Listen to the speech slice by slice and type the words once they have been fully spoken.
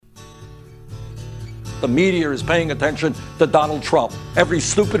the media is paying attention to Donald Trump. Every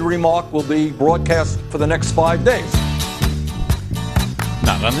stupid remark will be broadcast for the next 5 days.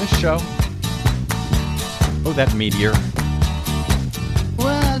 Not on this show. Oh, that meteor.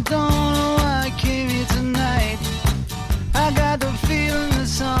 Well, I don't know why I came here tonight. I got the feeling that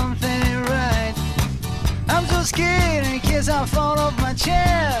something ain't right. I'm so scared in case I fall off my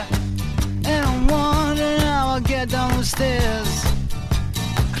chair. And I'm wondering how I'll get down the stairs.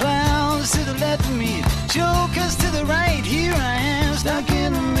 Clowns to the left of me, jokers to the right. Here I am, stuck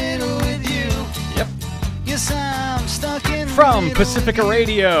in the middle with you. Yep. Yes, I'm stuck in the From middle Pacifica with you.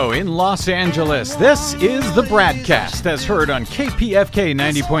 Radio in Los Angeles, this is the BradCast, as heard on KPFK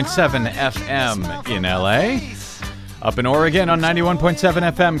 90.7 FM in LA. Up in Oregon on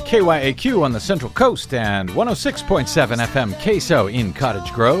 91.7 FM KYAQ on the Central Coast and 106.7 FM KSO in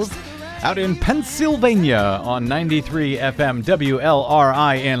Cottage Grove. Out in Pennsylvania on 93 FM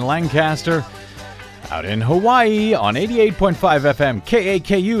WLRI in Lancaster. Out in Hawaii on 88.5 FM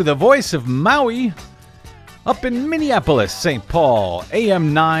KAKU, the voice of Maui. Up in Minneapolis, St. Paul,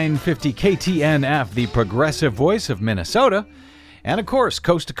 AM 950 KTNF, the progressive voice of Minnesota. And of course,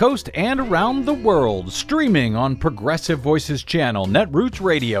 coast to coast and around the world, streaming on Progressive Voices channel, Netroots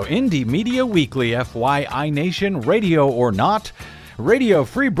Radio, Indie Media Weekly, FYI Nation, Radio or Not, Radio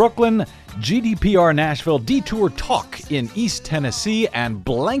Free Brooklyn, GDPR Nashville, Detour Talk in East Tennessee, and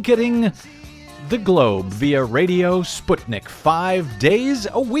blanketing the globe via Radio Sputnik 5 days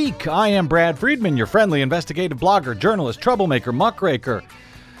a week. I am Brad Friedman, your friendly investigative blogger, journalist, troublemaker, muckraker,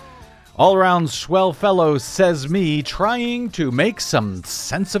 all-around swell fellow, says me, trying to make some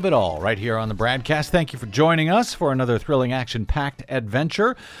sense of it all right here on the BradCast. Thank you for joining us for another thrilling, action-packed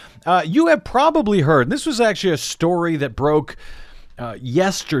adventure. You have probably heard, this was actually a story that broke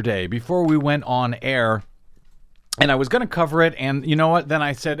yesterday before we went on air, and I was going to cover it, and you know what? Then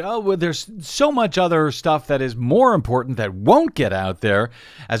I said, oh, well, there's so much other stuff that is more important that won't get out there,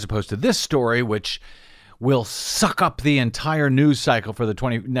 as opposed to this story, which will suck up the entire news cycle for the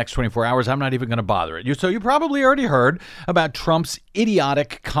next 24 hours. I'm not even going to bother it. So you probably already heard about Trump's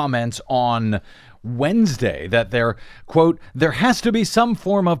idiotic comments on Wednesday that there, quote, there has to be some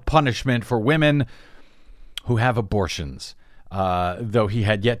form of punishment for women who have abortions. Though he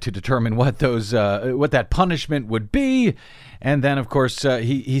had yet to determine what that punishment would be. And then, of course,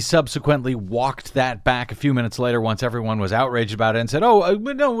 he subsequently walked that back a few minutes later once everyone was outraged about it and said, no, I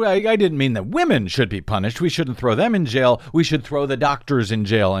didn't mean that women should be punished. We shouldn't throw them in jail. We should throw the doctors in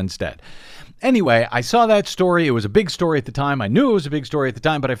jail instead. Anyway, I saw that story. It was a big story at the time. I knew it was a big story at the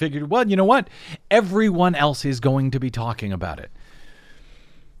time, but I figured, well, you know what? Everyone else is going to be talking about it.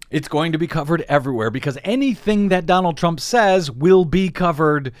 It's going to be covered everywhere because anything that Donald Trump says will be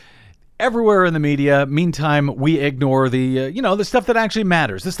covered everywhere in the media. Meantime, we ignore the stuff that actually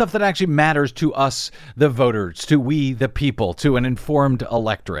matters, the stuff that actually matters to us, the voters, to we, the people, to an informed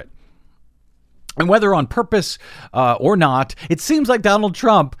electorate. And whether on purpose or not, it seems like Donald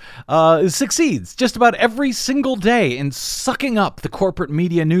Trump succeeds just about every single day in sucking up the corporate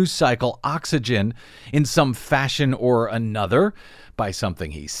media news cycle oxygen in some fashion or another, by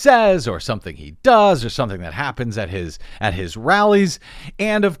something he says or something he does or something that happens at his rallies.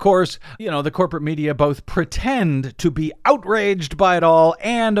 And of course, the corporate media both pretend to be outraged by it all,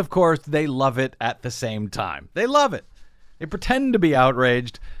 and of course they love it at the same time. They love it. They pretend to be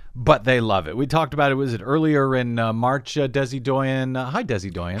outraged, but they love it. We talked about it, was it earlier in March, Desi Doyen. Hi, Desi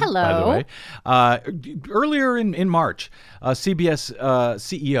Doyen. Hello. By the way. Earlier in March, CBS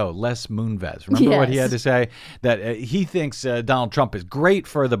CEO Les Moonves, remember what he had to say? That he thinks Donald Trump is great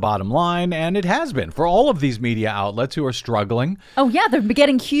for the bottom line, and it has been for all of these media outlets who are struggling. Oh, yeah, they're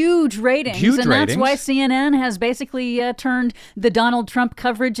getting huge ratings. That's why CNN has basically turned the Donald Trump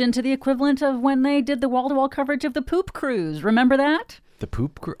coverage into the equivalent of when they did the wall-to-wall coverage of the poop cruise. Remember that? The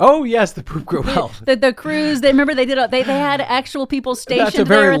poop crew? Oh, yes, the poop crew. Well, the cruise. They had actual people stationed that's a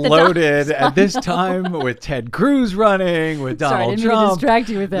very there at the loaded at this time with Ted Cruz running, with Donald Sorry, I didn't Trump. mean to distract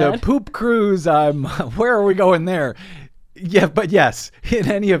you with that. The poop cruise. Where are we going there? Yeah, but yes. In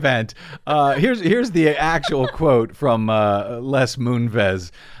any event, here's the actual quote from Les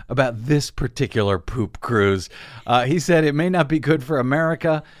Moonves about this particular poop cruise. He said, "It may not be good for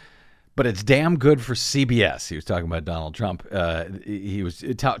America, but it's damn good for CBS." He was talking about Donald Trump. He was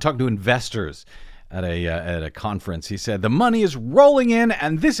talking to investors at a conference. He said, "The money is rolling in,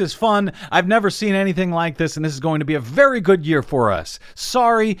 and this is fun. I've never seen anything like this, and this is going to be a very good year for us.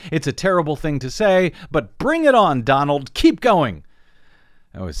 Sorry, it's a terrible thing to say, but bring it on, Donald. Keep going."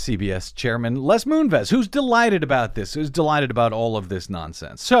 That was CBS chairman Les Moonves, who's delighted about this, who's delighted about all of this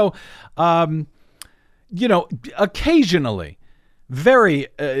nonsense. So, occasionally, very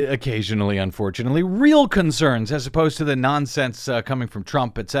occasionally, unfortunately, real concerns, as opposed to the nonsense coming from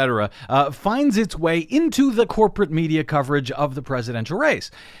Trump, etc., finds its way into the corporate media coverage of the presidential race.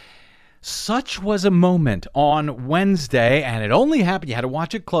 Such was a moment on Wednesday, and it only happened, you had to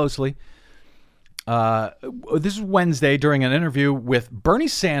watch it closely. This is Wednesday during an interview with Bernie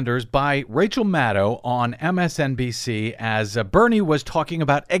Sanders by Rachel Maddow on MSNBC as Bernie was talking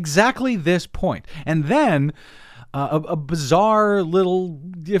about exactly this point. And then a bizarre little,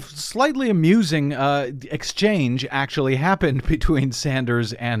 if slightly amusing exchange actually happened between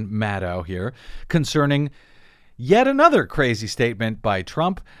Sanders and Maddow here concerning yet another crazy statement by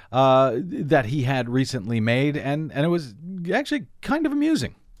Trump that he had recently made, and it was actually kind of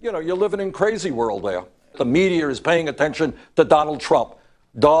amusing. You know, you're living in crazy world there. The media is paying attention to Donald Trump.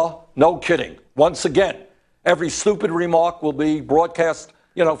 Duh, no kidding. Once again, every stupid remark will be broadcast,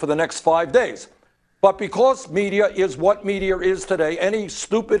 for the next 5 days. But because media is what media is today, any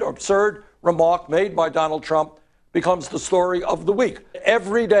stupid, absurd remark made by Donald Trump becomes the story of the week.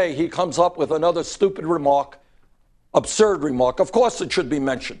 Every day he comes up with another stupid remark, absurd remark. Of course it should be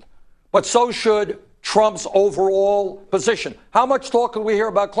mentioned, but so should Trump's overall position. How much talk can we hear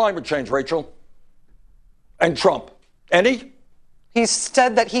about climate change, Rachel? And Trump? Any? He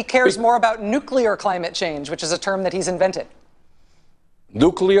said that he cares more about nuclear climate change, which is a term that he's invented.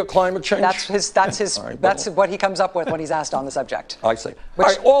 Nuclear climate change? That's what he comes up with when he's asked on the subject. I see.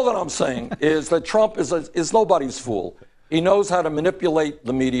 All that I'm saying is that Trump is nobody's fool. He knows how to manipulate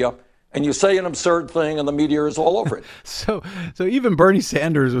the media. And you say an absurd thing, and the media is all over it. So even Bernie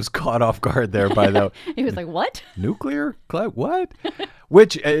Sanders was caught off guard there by the... He was like, what? Nuclear? What?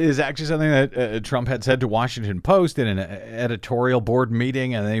 Which is actually something that Trump had said to Washington Post in an editorial board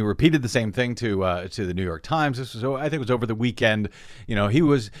meeting, and then he repeated the same thing to the New York Times. I think it was over the weekend.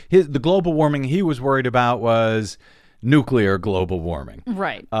 The global warming he was worried about was nuclear global warming.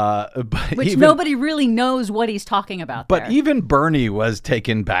 Right. Which nobody really knows what he's talking about But there. even Bernie was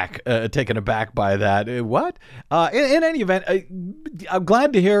taken aback by that. What? In any event, I'm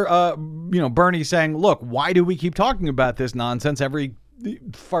glad to hear, Bernie saying, look, why do we keep talking about this nonsense every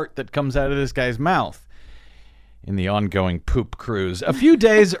fart that comes out of this guy's mouth in the ongoing poop cruise? A few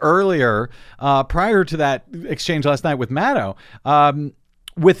days earlier, prior to that exchange last night with Maddow,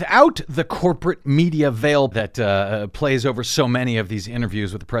 without the corporate media veil that plays over so many of these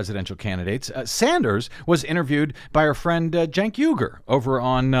interviews with the presidential candidates, Sanders was interviewed by our friend Cenk Uygur over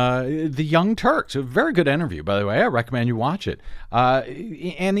on The Young Turks. A very good interview, by the way. I recommend you watch it.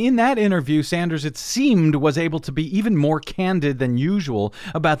 And in that interview, Sanders, it seemed, was able to be even more candid than usual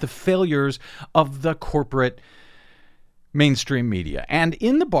about the failures of the corporate mainstream media. And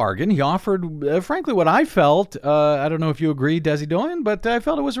in the bargain, he offered, frankly, what I felt, I don't know if you agree, Desi Doyen, but I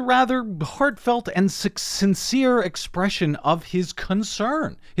felt it was a rather heartfelt and sincere expression of his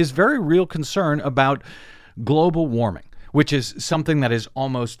concern, his very real concern about global warming, which is something that is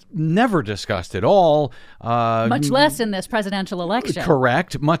almost never discussed at all. Much less in this presidential election.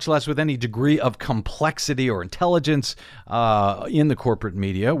 Correct. Much less with any degree of complexity or intelligence in the corporate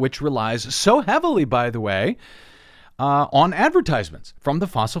media, which relies so heavily, by the way, on advertisements from the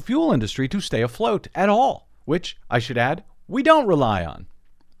fossil fuel industry to stay afloat at all, which I should add, we don't rely on.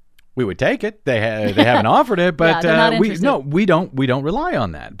 We would take it. They haven't offered it, but we don't rely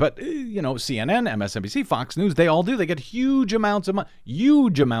on that. But CNN, MSNBC, Fox News, they all do. They get huge amounts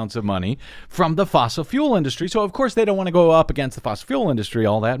of money from the fossil fuel industry. So of course they don't want to go up against the fossil fuel industry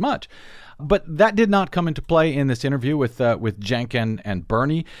all that much. But that did not come into play in this interview with Cenk and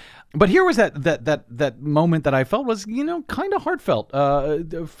Bernie. But here was that moment that I felt was kind of heartfelt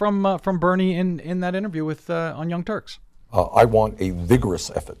from Bernie in that interview with on Young Turks. I want a vigorous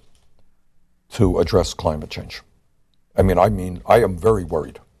effort to address climate change. I am very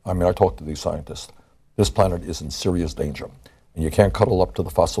worried. I talk to these scientists. This planet is in serious danger, and you can't cuddle up to the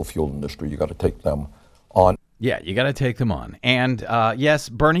fossil fuel industry. You got to take them on. Yeah, you got to take them on. And yes,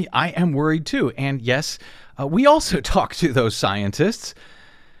 Bernie, I am worried too. And yes, we also talk to those scientists.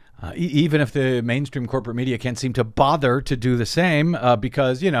 Even if the mainstream corporate media can't seem to bother to do the same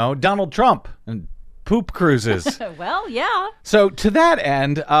because, Donald Trump and poop cruises. Well, yeah. So to that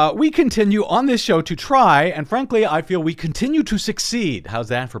end, we continue on this show to try, and frankly, I feel we continue to succeed. How's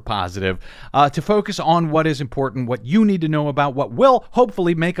that for positive? To focus on what is important, what you need to know about, what will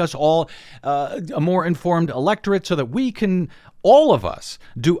hopefully make us all a more informed electorate so that we can, all of us,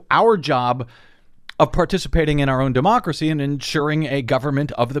 do our job of participating in our own democracy and ensuring a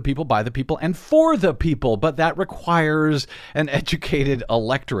government of the people, by the people, and for the people. But that requires an educated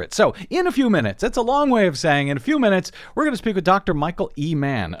electorate. So in a few minutes, that's a long way of saying in a few minutes, we're going to speak with Dr. Michael E.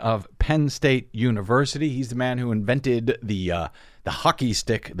 Mann of Penn State University. He's the man who invented the hockey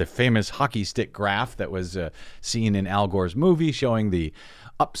stick, the famous hockey stick graph that was seen in Al Gore's movie, showing the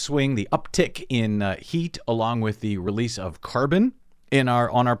upswing, the uptick in heat, along with the release of carbon on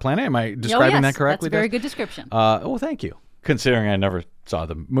our planet. Am I describing that correctly? That's a very good description. Oh, thank you. Considering I never saw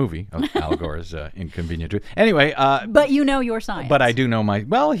the movie of Al Gore's Inconvenient Truth. Anyway. But you know your science. But I do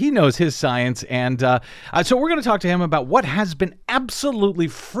know he knows his science. And so we're going to talk to him about what has been absolutely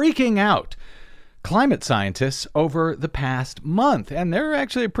freaking out climate scientists over the past month. And they're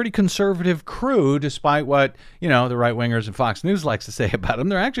actually a pretty conservative crew, despite what, the right-wingers and Fox News likes to say about them.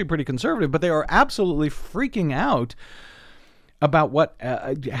 They're actually pretty conservative, but they are absolutely freaking out about what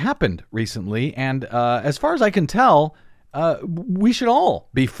happened recently. And as far as I can tell, we should all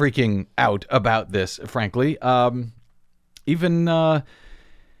be freaking out about this, frankly.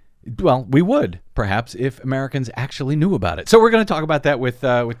 We would, perhaps, if Americans actually knew about it. So we're going to talk about that with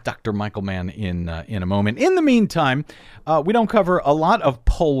Dr. Michael Mann in a moment. In the meantime, we don't cover a lot of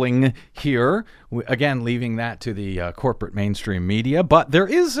polling here. Again, leaving that to the corporate mainstream media. But there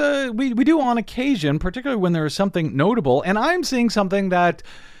is, we do on occasion, particularly when there is something notable. And I'm seeing something that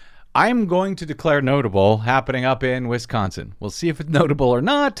I'm going to declare notable happening up in Wisconsin. We'll see if it's notable or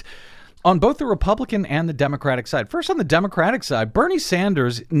not. On both the Republican and the Democratic side. First, on the Democratic side, Bernie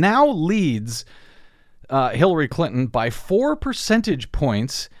Sanders now leads Hillary Clinton by 4 percentage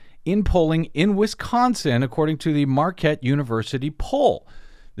points in polling in Wisconsin, according to the Marquette University poll.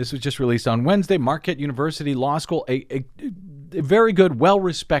 This was just released on Wednesday. Marquette University Law School, a very good,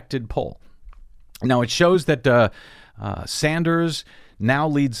 well-respected poll. Now, it shows that Sanders now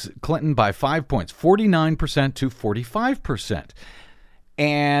leads Clinton by 5 points, 49% to 45%.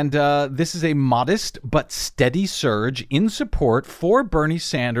 And this is a modest but steady surge in support for Bernie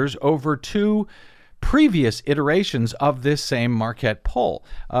Sanders over 2 previous iterations of this same Marquette poll.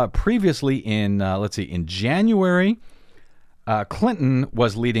 Previously in January, Clinton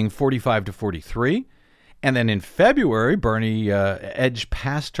was leading 45 to 43. And then in February, Bernie edged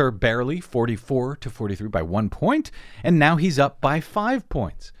past her barely, 44 to 43 by 1 point. And now he's up by 5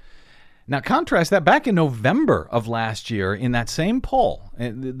 points. Now, contrast that back in November of last year in that same poll.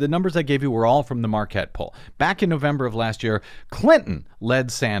 The numbers I gave you were all from the Marquette poll. Back in November of last year, Clinton led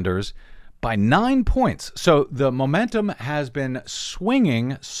Sanders by 9 points. So the momentum has been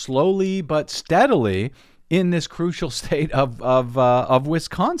swinging slowly but steadily in this crucial state of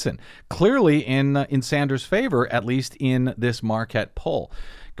Wisconsin. Clearly in Sanders' favor, at least in this Marquette poll.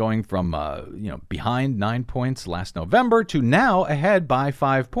 Going from behind 9 points last November to now ahead by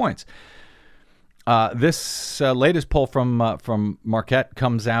 5 points. This latest poll from Marquette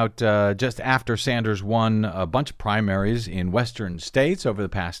comes out just after Sanders won a bunch of primaries in western states over the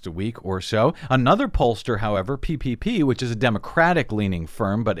past week or so. Another pollster, however, PPP, which is a Democratic-leaning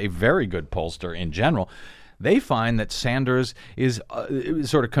firm, but a very good pollster in general, they find that Sanders is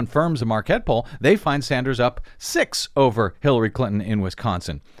sort of confirms the Marquette poll. They find Sanders up 6 over Hillary Clinton in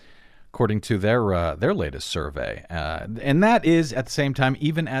Wisconsin, according to their latest survey. And that is at the same time,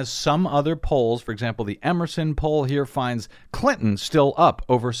 even as some other polls, for example, the Emerson poll here finds Clinton still up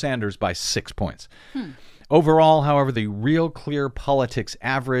over Sanders by 6 points. Overall, however, the Real Clear Politics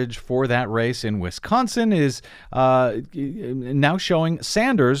average for that race in Wisconsin is now showing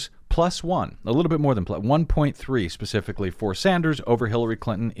Sanders +1, a little bit more than 1.3 specifically for Sanders over Hillary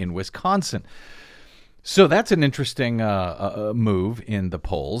Clinton in Wisconsin. So that's an interesting move in the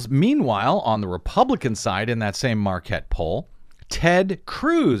polls. Meanwhile, on the Republican side in that same Marquette poll, Ted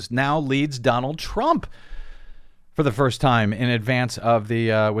Cruz now leads Donald Trump for the first time in advance of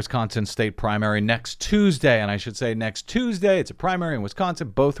the Wisconsin state primary next Tuesday. And I should say next Tuesday, it's a primary in Wisconsin.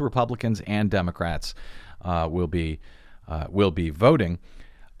 Both Republicans and Democrats will be voting.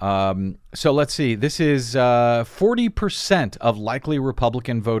 So let's see. This is 40% of likely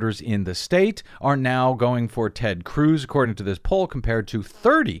Republican voters in the state are now going for Ted Cruz, according to this poll, compared to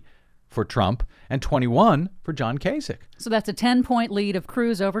 30 for Trump and 21 for John Kasich. So that's a 10-point lead of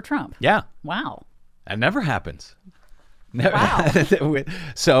Cruz over Trump. Yeah. Wow. That never happens. Wow.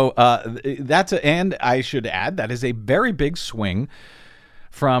 So and I should add, that is a very big swing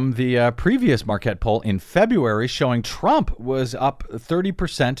from the previous Marquette poll in February, showing Trump was up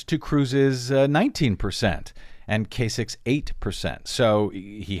 30% to Cruz's 19% and Kasich's 8%. So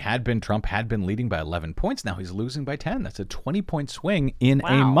Trump had been leading by 11 points. Now he's losing by 10. That's a 20-point swing in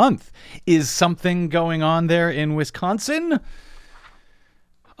a month. Is something going on there in Wisconsin?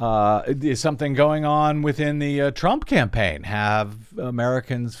 Is something going on within the Trump campaign? Have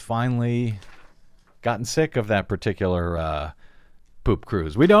Americans finally gotten sick of that particular poop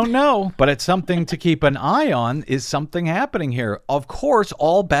cruise? We don't know, but it's something to keep an eye on. Is something happening here? Of course,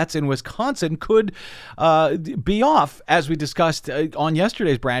 all bets in Wisconsin could be off, as we discussed on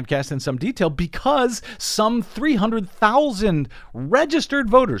yesterday's BradCast in some detail, because some 300,000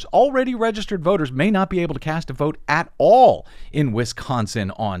 already registered voters, may not be able to cast a vote at all in Wisconsin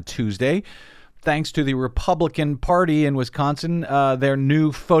on Tuesday. Thanks to the Republican Party in Wisconsin, their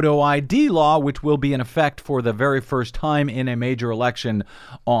new photo ID law, which will be in effect for the very first time in a major election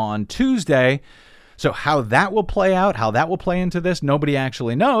on Tuesday. So how that will play out, how that will play into this, nobody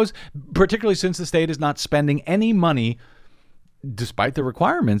actually knows, particularly since the state is not spending any money, despite the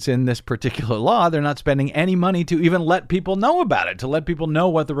requirements in this particular law. They're not spending any money to even let people know about it, to let people know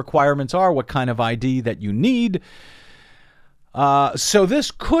what the requirements are, what kind of ID that you need. So this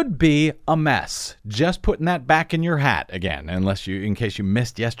could be a mess. Just putting that back in your hat again, in case you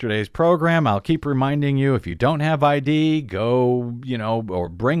missed yesterday's program. I'll keep reminding you, if you don't have ID, go, or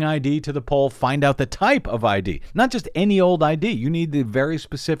bring ID to the poll, find out the type of ID, not just any old ID. You need the very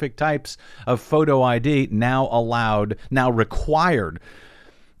specific types of photo ID now required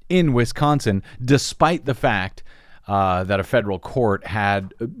in Wisconsin, despite the fact that a federal court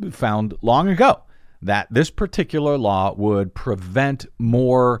had found long ago that this particular law would prevent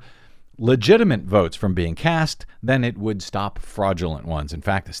more legitimate votes from being cast than it would stop fraudulent ones. In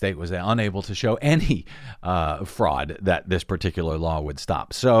fact, the state was unable to show any fraud that this particular law would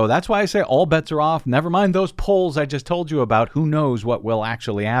stop. So that's why I say all bets are off. Never mind those polls I just told you about. Who knows what will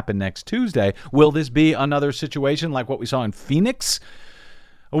actually happen next Tuesday? Will this be another situation like what we saw in Phoenix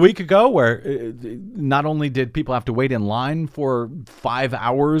a week ago, where not only did people have to wait in line for 5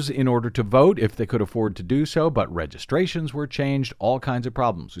 hours in order to vote if they could afford to do so, but registrations were changed, all kinds of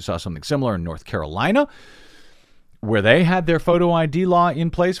problems. We saw something similar in North Carolina, where they had their photo ID law in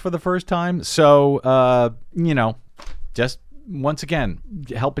place for the first time. So, just once again,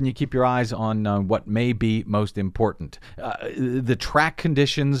 helping you keep your eyes on what may be most important. The track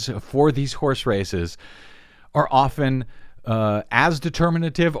conditions for these horse races are often as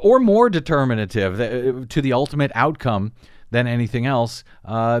determinative or more determinative to the ultimate outcome than anything else.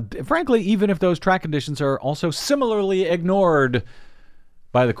 Frankly, even if those track conditions are also similarly ignored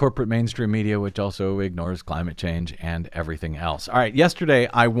by the corporate mainstream media, which also ignores climate change and everything else. All right, yesterday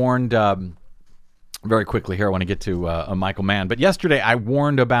I warned, very quickly here, I want to get to Michael Mann, but yesterday I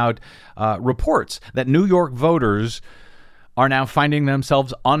warned about reports that New York voters are now finding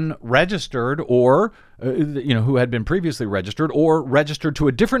themselves unregistered, or who had been previously registered, or registered to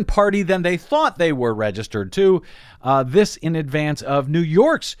a different party than they thought they were registered to. This in advance of New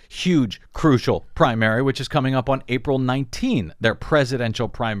York's huge, crucial primary, which is coming up on April 19, their presidential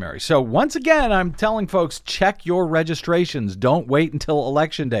primary. So once again, I'm telling folks, check your registrations. Don't wait until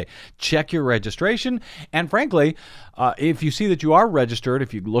Election Day. Check your registration. And frankly, if you see that you are registered,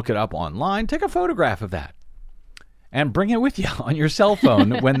 if you look it up online, take a photograph of that and bring it with you on your cell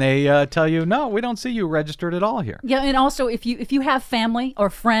phone when they tell you, no, we don't see you registered at all here. Yeah, and also if you have family or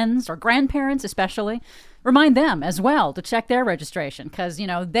friends or grandparents especially, remind them as well to check their registration, because,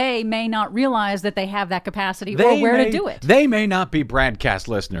 they may not realize that they have that capacity or where to do it. They may not be BradCast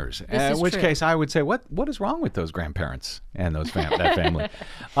listeners, in which case I would say, what is wrong with those grandparents and that family?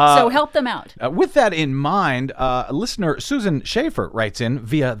 So help them out. With that in mind, listener Susan Schaefer writes in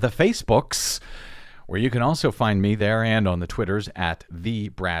via the Facebooks, where you can also find me there and on the Twitters at the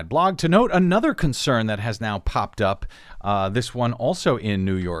Brad Blog, to note another concern that has now popped up, this one also in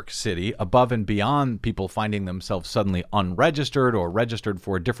New York City, above and beyond people finding themselves suddenly unregistered or registered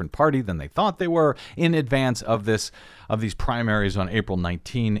for a different party than they thought they were in advance of these primaries on April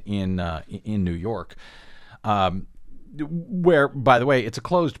 19 in New York. Where, by the way, it's a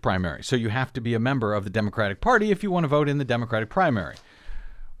closed primary, so you have to be a member of the Democratic Party if you want to vote in the Democratic primary,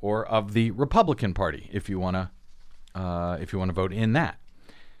 or of the Republican Party if you want to vote in that.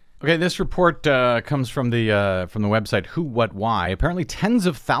 Okay, this report comes from the website Who What Why. Apparently, tens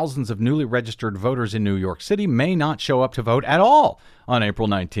of thousands of newly registered voters in New York City may not show up to vote at all on April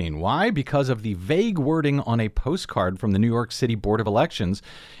 19. Why? Because of the vague wording on a postcard from the New York City Board of Elections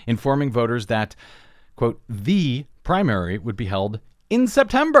informing voters that, quote, the primary would be held in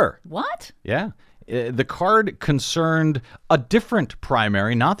September. What? Yeah. The card concerned a different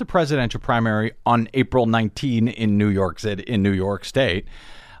primary, not the presidential primary on April 19 in New York State.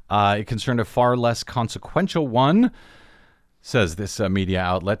 It concerned a far less consequential one says this media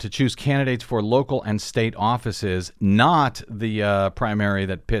outlet, to choose candidates for local and state offices, not the primary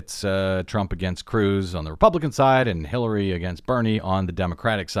that pits Trump against Cruz on the Republican side and Hillary against Bernie on the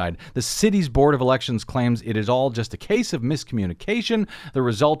Democratic side. The city's Board of Elections claims it is all just a case of miscommunication, the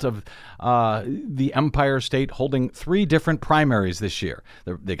result of the Empire State holding 3 different primaries this year.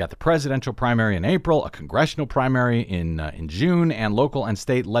 They got the presidential primary in April, a congressional primary in June, and local and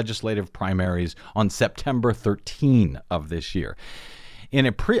state legislative primaries on September 13 of this year.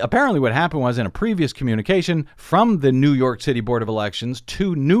 Apparently what happened was, in a previous communication from the New York City Board of Elections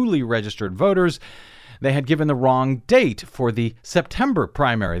to newly registered voters, they had given the wrong date for the September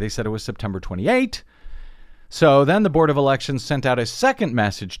primary. They said it was September 28. So then the Board of Elections sent out a second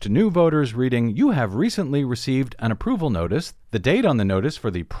message to new voters reading, "You have recently received an approval notice. The date on the notice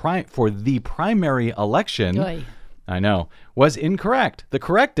for the primary election..." Oy. I know, was incorrect. The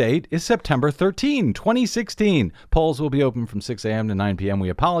correct date is September 13, 2016. Polls will be open from 6 a.m. to 9 p.m. We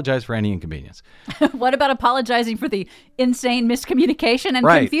apologize for any inconvenience. What about apologizing for the insane miscommunication and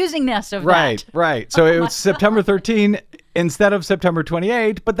confusingness of that? Right. So it was September 13 instead of September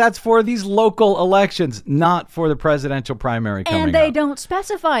 28, but that's for these local elections, not for the presidential primary coming up. And they don't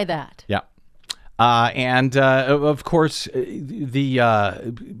specify that. Yeah. Of course,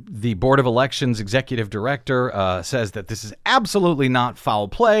 the Board of Elections executive director says that this is absolutely not foul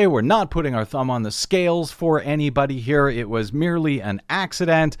play. We're not putting our thumb on the scales for anybody here. It was merely an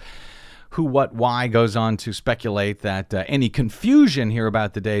accident. Who, what, why goes on to speculate that any confusion here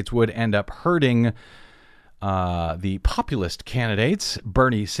about the dates would end up hurting the populist candidates,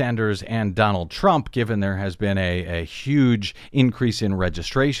 Bernie Sanders and Donald Trump, given there has been a huge increase in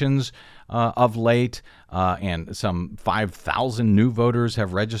registrations of late, and some 5,000 new voters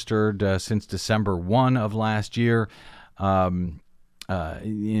have registered since December 1 of last year.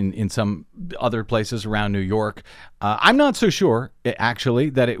 In some other places around New York. I'm not so sure, actually,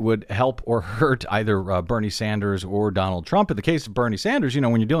 that it would help or hurt either Bernie Sanders or Donald Trump. In the case of Bernie Sanders,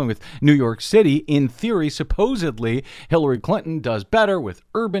 when you're dealing with New York City, in theory, supposedly, Hillary Clinton does better with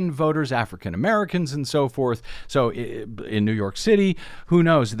urban voters, African Americans, and so forth. So in New York City, who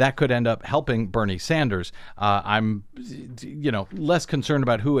knows? That could end up helping Bernie Sanders. I'm, less concerned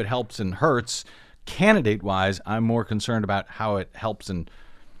about who it helps and hurts. Candidate-wise, I'm more concerned about how it helps and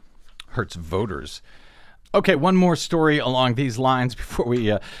hurts voters. Okay, one more story along these lines before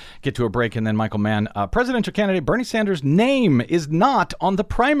we get to a break, and then Michael Mann. Presidential candidate Bernie Sanders' name is not on the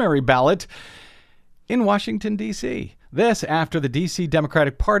primary ballot in Washington, D.C. This after the D.C.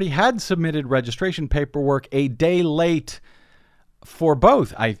 Democratic Party had submitted registration paperwork a day late for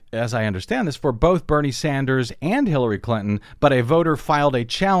both, as I understand this, for both Bernie Sanders and Hillary Clinton, but a voter filed a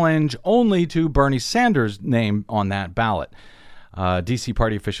challenge only to Bernie Sanders' name on that ballot. D.C.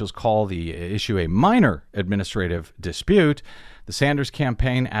 party officials call the issue a minor administrative dispute. The Sanders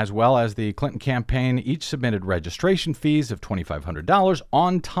campaign, as well as the Clinton campaign, each submitted registration fees of $2,500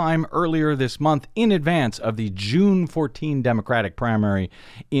 on time earlier this month in advance of the June 14 Democratic primary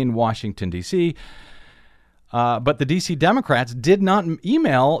in Washington, D.C., but the D.C. Democrats did not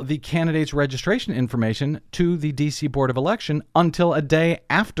email the candidates' registration information to the D.C. Board of Election until a day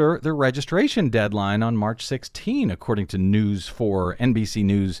after the registration deadline on March 16, according to News 4, NBC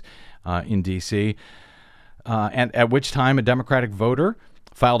News in D.C., and at which time a Democratic voter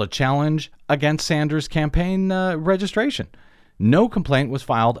filed a challenge against Sanders' campaign registration. No complaint was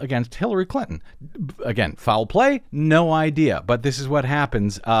filed against Hillary Clinton. Again, foul play? No idea. But this is what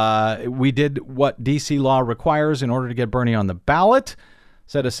happens. We did what D.C. law requires in order to get Bernie on the ballot,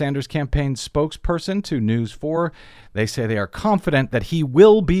 said a Sanders campaign spokesperson to News 4. They say they are confident that he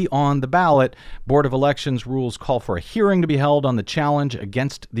will be on the ballot. Board of Elections rules call for a hearing to be held on the challenge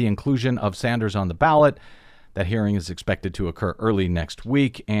against the inclusion of Sanders on the ballot. That hearing is expected to occur early next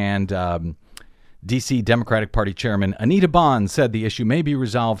week. And D.C. Democratic Party Chairman Anita Bond said the issue may be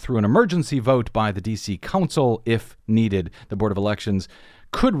resolved through an emergency vote by the D.C. Council if needed. The Board of Elections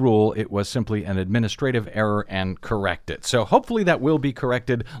could rule it was simply an administrative error and correct it. So hopefully that will be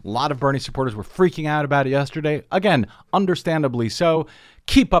corrected. A lot of Bernie supporters were freaking out about it yesterday. Again, understandably so.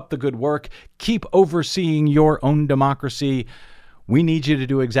 Keep up the good work. Keep overseeing your own democracy. We need you to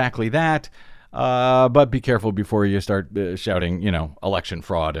do exactly that. But be careful before you start shouting, election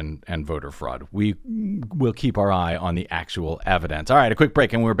fraud and voter fraud. We will keep our eye on the actual evidence. All right, a quick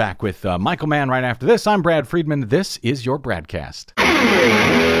break, and we're back with Michael Mann right after this. I'm Brad Friedman. This is your BradCast.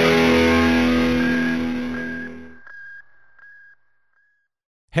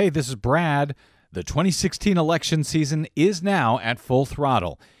 Hey, this is Brad. The 2016 election season is now at full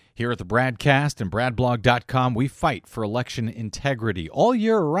throttle. Here at the BradCast and BradBlog.com, we fight for election integrity all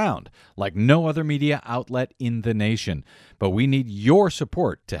year around, like no other media outlet in the nation. But we need your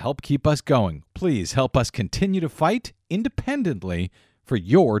support to help keep us going. Please help us continue to fight independently for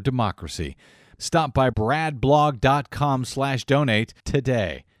your democracy. Stop by BradBlog.com/donate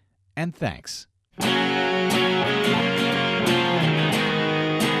today. And thanks.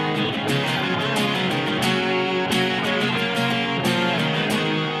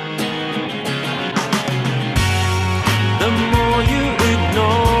 The more you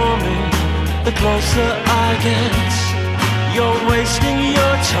ignore me, the closer I get. You're wasting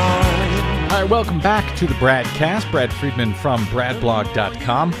your time. All right, welcome back to the BradCast. Brad Friedman from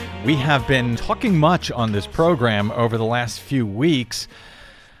BradBlog.com. We have been talking much on this program over the last few weeks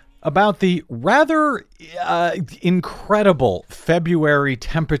about the rather incredible February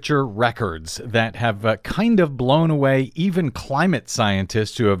temperature records that have kind of blown away even climate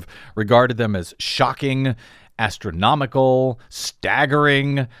scientists who have regarded them as shocking, astronomical,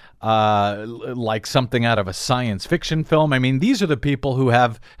 staggering, like something out of a science fiction film. I mean, these are the people who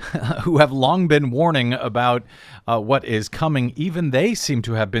have long been warning about what is coming. Even they seem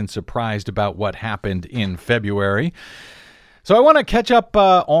to have been surprised about what happened in February. So I want to catch up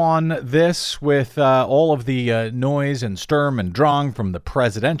on this with all of the noise and sturm and drang from the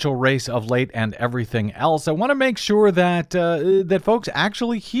presidential race of late and everything else. I want to make sure that that folks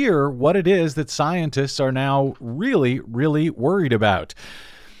actually hear what it is that scientists are now really, really worried about.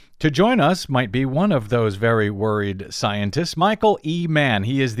 To join us might be one of those very worried scientists, Michael E. Mann.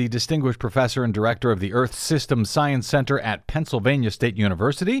 He is the Distinguished Professor and Director of the Earth Systems Science Center at Pennsylvania State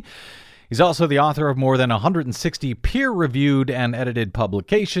University. He's also the author of more than 160 peer-reviewed and edited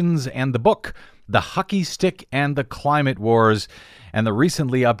publications and the book, The Hockey Stick and the Climate Wars, and the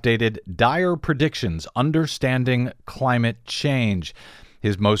recently updated Dire Predictions, Understanding Climate Change.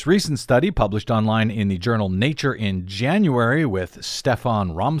 His most recent study, published online in the journal Nature in January with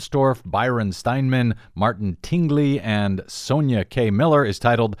Stefan Rahmstorf, Byron Steinman, Martin Tingley, and Sonia K. Miller, is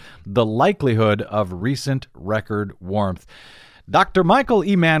titled The Likelihood of Recent Record Warmth. Dr. Michael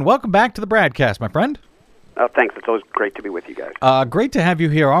E. Mann, welcome back to the BradCast, my friend. Thanks. It's always great to be with you guys. Great to have you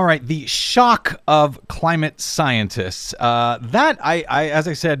here. All right, the shock of climate scientists. That, as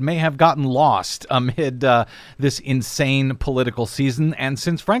I said, may have gotten lost amid this insane political season. And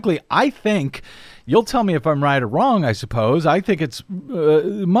since, frankly, I think, you'll tell me if I'm right or wrong, I suppose, I think it's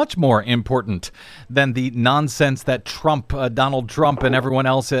much more important than the nonsense that Donald Trump and everyone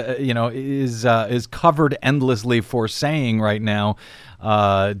else, is covered endlessly for saying right now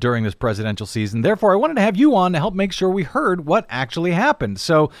during this presidential season. Therefore, I wanted to have you on to help make sure we heard what actually happened.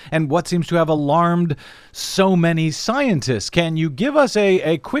 So, and what seems to have alarmed so many scientists. Can you give us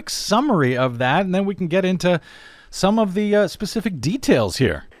a quick summary of that, and then we can get into some of the specific details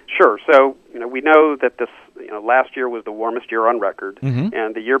here? Sure. So, we know that this, last year was the warmest year on record,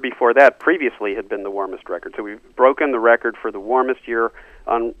 and the year before that previously had been the warmest record. So we've broken the record for the warmest year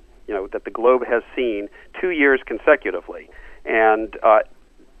on, that the globe has seen 2 years consecutively. And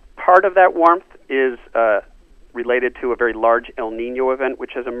part of that warmth is related to a very large El Nino event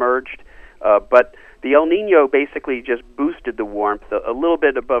which has emerged, but the El Nino basically just boosted the warmth a little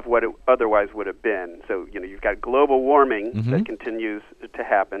bit above what it otherwise would have been. So, you've got global warming that continues to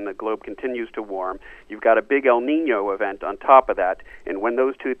happen. The globe continues to warm. You've got a big El Nino event on top of that. And when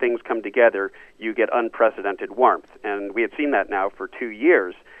those two things come together, you get unprecedented warmth. And we had seen that now for 2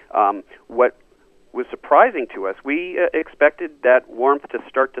 years. What was surprising to us, we expected that warmth to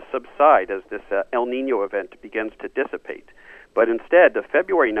start to subside as this El Nino event begins to dissipate. But instead, the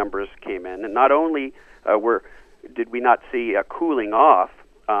February numbers came in, and not only did we not see a cooling off,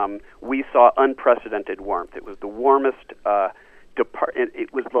 we saw unprecedented warmth. It was the warmest,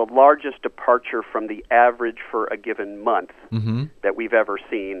 it was the largest departure from the average for a given month that we've ever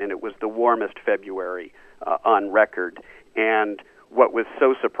seen, and it was the warmest February on record. And what was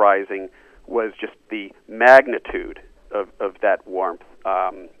so surprising was just the magnitude of that warmth.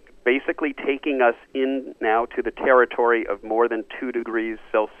 Basically taking us in now to the territory of more than 2 degrees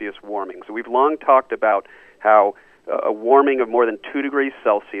Celsius warming. So we've long talked about how a warming of more than 2 degrees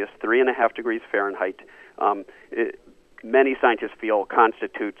Celsius, 3.5 degrees Fahrenheit, many scientists feel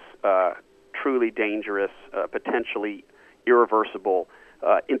constitutes truly dangerous, potentially irreversible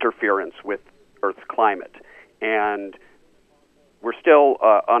interference with Earth's climate. And we're still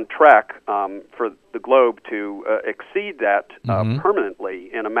on track for the globe to exceed that permanently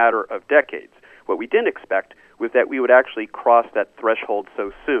in a matter of decades. What we didn't expect was that we would actually cross that threshold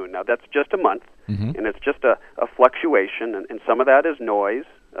so soon. Now, that's just a month, and it's just a fluctuation, and some of that is noise,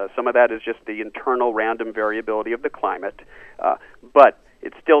 Some of that is just the internal random variability of the climate, but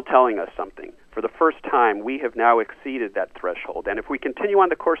it's still telling us something. For the first time, we have now exceeded that threshold. And if we continue on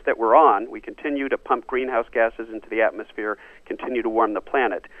the course that we're on, we continue to pump greenhouse gases into the atmosphere, continue to warm the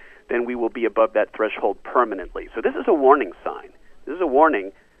planet, then we will be above that threshold permanently. So this is a warning sign. This is a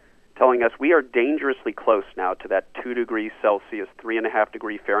warning telling us we are dangerously close now to that 2 degrees Celsius, 3.5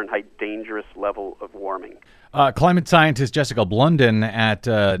 degree Fahrenheit dangerous level of warming. Climate scientist Jessica Blunden at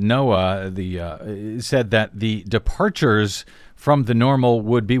NOAA said that the departures from the normal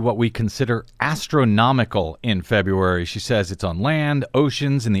would be what we consider astronomical in February. She says it's on land,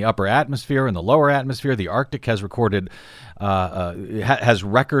 oceans, in the upper atmosphere, in the lower atmosphere. The Arctic has has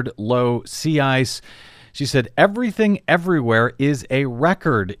record low sea ice. She said everything everywhere is a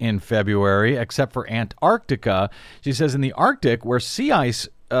record in February except for Antarctica. She says in the Arctic, where sea ice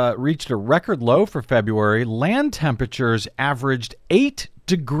reached a record low for February, land temperatures averaged 8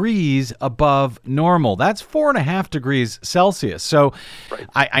 degrees above normal. That's 4.5 degrees Celsius. So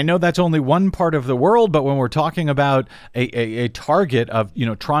right. I know that's only one part of the world, but when we're talking about a target of,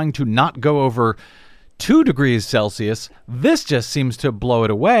 trying to not go over 2 degrees Celsius, this just seems to blow it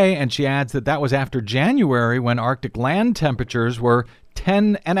away. And she adds that was after January when Arctic land temperatures were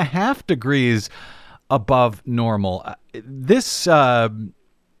 10.5 degrees above normal. This,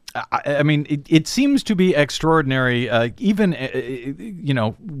 it seems to be extraordinary, even,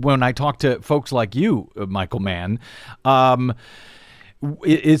 when I talk to folks like you, Michael Mann.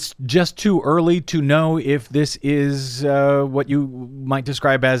 It's just too early to know if this is what you might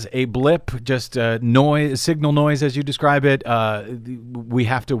describe as a blip, just signal noise as you describe it. We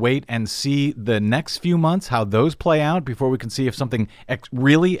have to wait and see the next few months, how those play out before we can see if something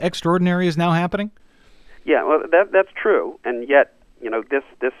really extraordinary is now happening. Yeah, well, that's true. And yet, this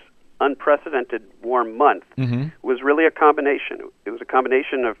unprecedented warm month was really a combination. It was a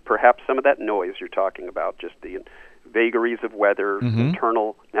combination of perhaps some of that noise you're talking about, just the vagaries of weather,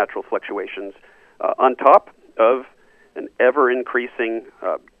 internal natural fluctuations, on top of an ever-increasing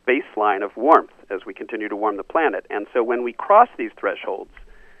baseline of warmth as we continue to warm the planet. And so when we cross these thresholds,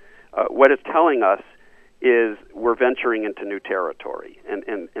 what it's telling us is we're venturing into new territory. And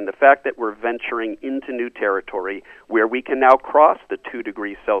the fact that we're venturing into new territory where we can now cross the 2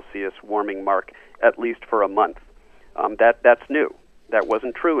 degrees Celsius warming mark, at least for a month, that's new. That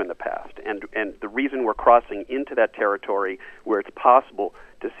wasn't true in the past. And the reason we're crossing into that territory where it's possible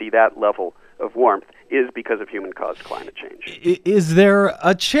to see that level of warmth is because of human-caused climate change. Is there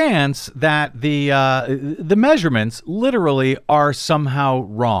a chance that the measurements literally are somehow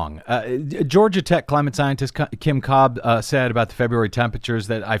wrong? Georgia Tech climate scientist Kim Cobb said about the February temperatures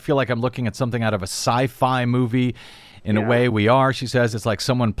that I feel like I'm looking at something out of a sci-fi movie. In a way, we are. She says it's like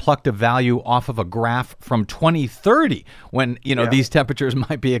someone plucked a value off of a graph from 2030 when, these temperatures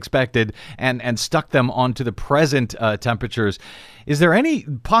might be expected and stuck them onto the present temperatures. Is there any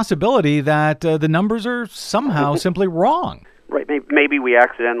possibility that the numbers are somehow simply wrong? Right. Maybe we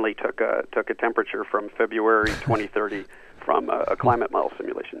accidentally took a temperature from February 2030 from a climate model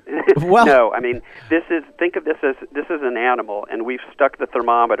simulation. Well, no, think of this as an animal, and we've stuck the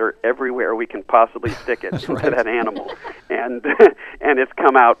thermometer everywhere we can possibly stick it into that animal, and it's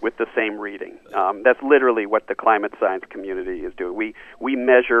come out with the same reading. That's literally what the climate science community is doing. We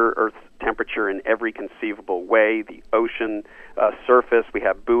measure Earth's temperature in every conceivable way. The ocean surface, we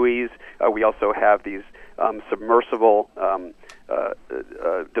have buoys. We also have these submersible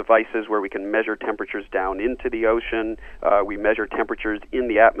devices where we can measure temperatures down into the ocean. We measure temperatures in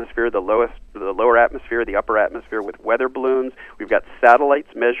the atmosphere, the lower atmosphere, the upper atmosphere with weather balloons. We've got satellites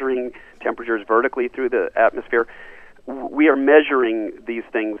measuring temperatures vertically through the atmosphere. We are measuring these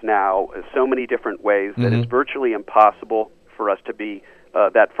things now so many different ways that it's virtually impossible for us to be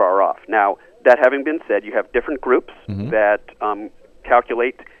that far off. Now, that having been said, you have different groups that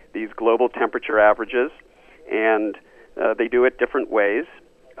calculate these global temperature averages, and they do it different ways.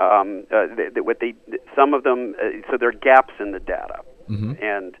 Some of them, so there are gaps in the data,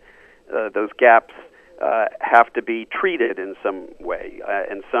 and those gaps have to be treated in some way.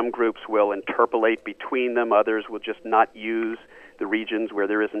 And some groups will interpolate between them. Others will just not use the regions where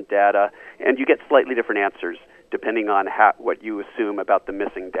there isn't data, and you get slightly different answers depending on what you assume about the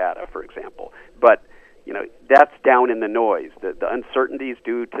missing data, for example. But that's down in the noise. The uncertainties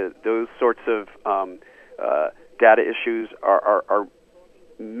due to those sorts of data issues are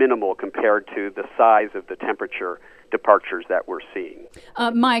minimal compared to the size of the temperature departures that we're seeing.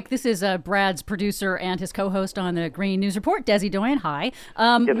 Mike, this is Brad's producer and his co-host on the Green News Report, Desi Doyen. Hi.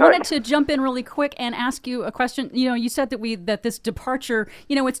 Wanted to jump in really quick and ask you a question. You said that this departure,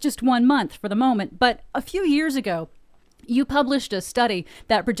 it's just 1 month for the moment, but a few years ago, You published a study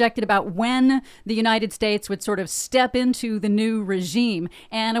that projected about when the United States would sort of step into the new regime.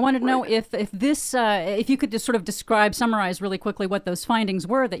 And I wanted to know if you could just sort of summarize really quickly what those findings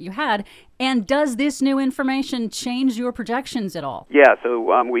were that you had. And does this new information change your projections at all? Yeah,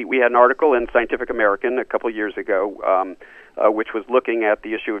 so we had an article in Scientific American a couple years ago which was looking at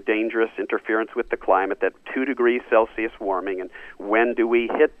the issue of dangerous interference with the climate, that 2 degrees Celsius warming, and when do we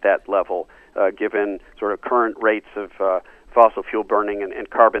hit that level, given sort of current rates of fossil fuel burning and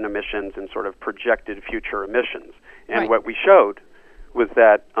carbon emissions and sort of projected future emissions. And what we showed was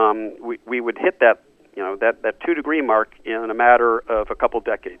that we would hit that, that 2 degree mark in a matter of a couple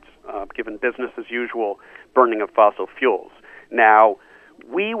decades, given business as usual burning of fossil fuels. Now,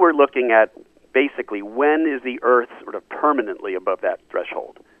 we were looking at basically when is the Earth sort of permanently above that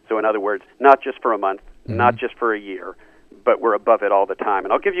threshold. So in other words, not just for a month, not just for a year, but we're above it all the time.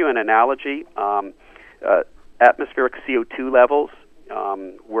 And I'll give you an analogy. Atmospheric CO2 levels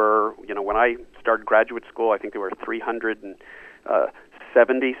were, when I started graduate school, I think there were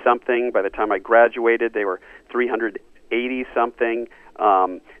 370-something. By the time I graduated, they were 380-something.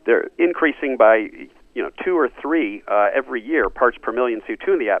 They're increasing by 2 or 3 every year parts per million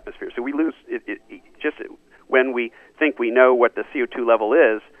CO2 in the atmosphere. So we lose it just when we think we know what the CO2 level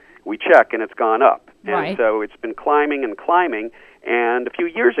is, we check and it's gone up. And so it's been climbing and climbing. And a few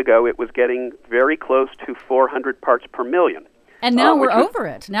years ago, it was getting very close to 400 parts per million. And now we're over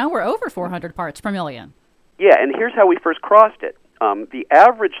it. Now we're over 400 parts per million. Yeah, and here's how we first crossed it. The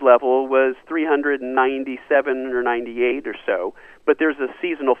average level was 397 or 98 or so, but there's a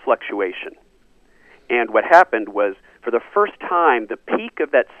seasonal fluctuation. And what happened was, for the first time, the peak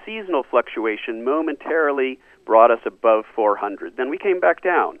of that seasonal fluctuation momentarily brought us above 400. Then we came back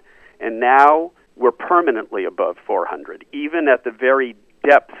down, and now we're permanently above 400. Even at the very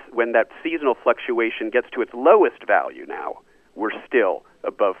depth when that seasonal fluctuation gets to its lowest value now, we're still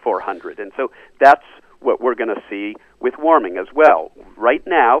above 400. And so that's what we're going to see with warming as well. Right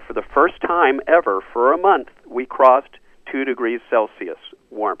now, for the first time ever, for a month, we crossed 2 degrees Celsius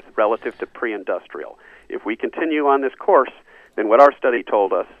warmth relative to pre-industrial. If we continue on this course, then what our study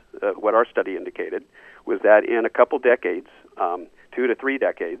told us, what our study indicated, was that in a couple decades, 2 to 3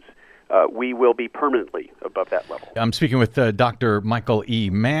 decades, we will be permanently above that level. I'm speaking with Dr. Michael E.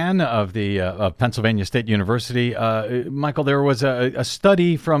 Mann of the Pennsylvania State University. Michael, there was a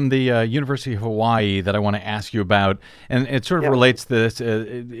study from the University of Hawaii that I want to ask you about, and it sort of relates to this.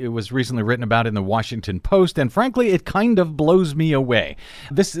 It was recently written about in the Washington Post, and frankly, it kind of blows me away.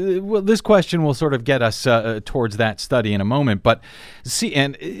 This question will sort of get us towards that study in a moment, but see,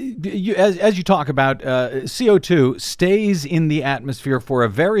 and as you talk about, CO2 stays in the atmosphere for a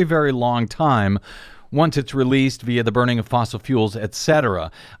very, very long time once it's released via the burning of fossil fuels,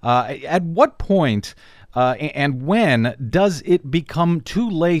 etc. At what point and when does it become too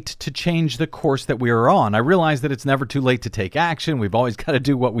late to change the course that we are on? I realize that it's never too late to take action. We've always got to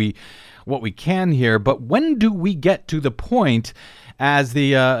do what we can here. But when do we get to the point, as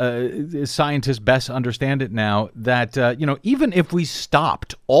the scientists best understand it now, that even if we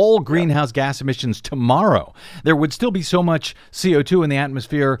stopped all greenhouse gas emissions tomorrow, there would still be so much CO2 in the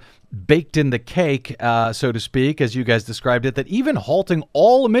atmosphere baked in the cake, so to speak, as you guys described it, that even halting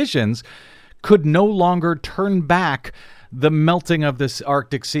all emissions could no longer turn back the melting of this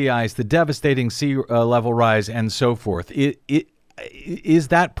Arctic sea ice, the devastating sea level rise, and so forth. Is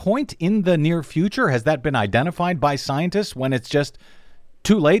that point in the near future? Has that been identified by scientists when it's just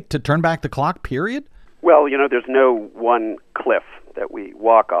too late to turn back the clock, period? Well, there's no one cliff that we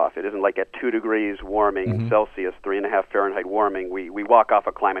walk off. It isn't like at 2 degrees warming Celsius, 3.5 Fahrenheit warming. We walk off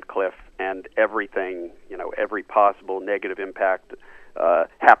a climate cliff and everything, every possible negative impact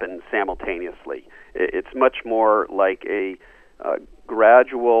happens simultaneously. It's much more like a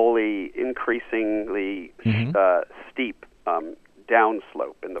gradually, increasingly steep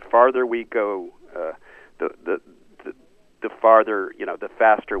downslope. And the farther we go, the farther, the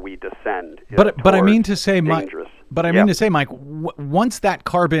faster we descend. But I mean to say, Mike. But I mean to say, Mike, once that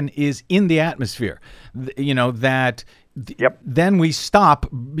carbon is in the atmosphere, then we stop,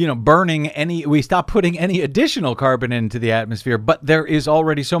 we stop putting any additional carbon into the atmosphere. But there is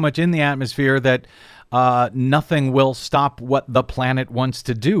already so much in the atmosphere that nothing will stop what the planet wants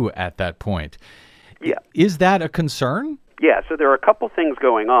to do at that point. Yeah. Is that a concern? Yeah, so there are a couple things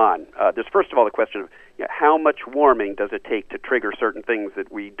going on. There's first of all the question of how much warming does it take to trigger certain things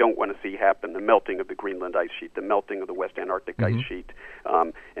that we don't want to see happen, the melting of the Greenland ice sheet, the melting of the West Antarctic ice sheet,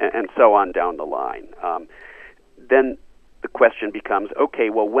 and so on down the line. Then the question becomes, okay,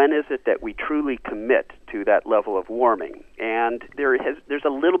 well, when is it that we truly commit to that level of warming? And there's a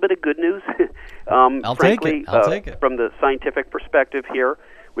little bit of good news, I'll take it. From the scientific perspective here,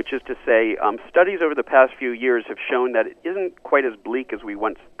 which is to say studies over the past few years have shown that it isn't quite as bleak as we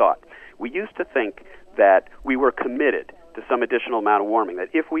once thought. We used to think that we were committed to some additional amount of warming, that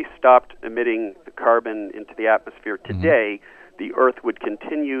if we stopped emitting the carbon into the atmosphere today, the Earth would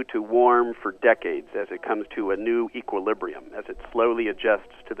continue to warm for decades as it comes to a new equilibrium, as it slowly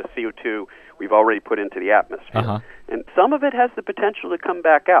adjusts to the CO2 we've already put into the atmosphere. And some of it has the potential to come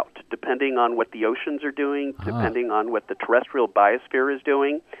back out, depending on what the oceans are doing, depending on what the terrestrial biosphere is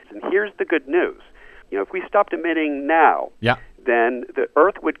doing. And here's the good news. If we stopped emitting now, then the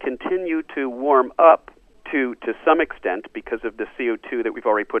Earth would continue to warm up to some extent because of the CO2 that we've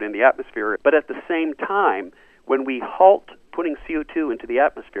already put in the atmosphere. But at the same time, when we halt putting CO2 into the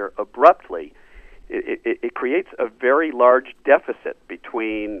atmosphere abruptly, it creates a very large deficit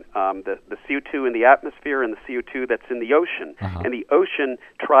between the CO2 in the atmosphere and the CO2 that's in the ocean. And the ocean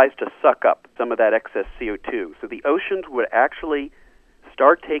tries to suck up some of that excess CO2. So the oceans would actually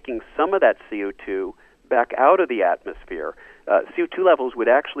start taking some of that CO2 back out of the atmosphere. CO2 levels would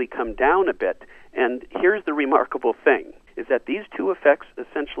actually come down a bit. And here's the remarkable thing, is that these two effects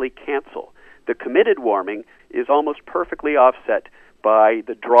essentially cancel. The committed warming is almost perfectly offset by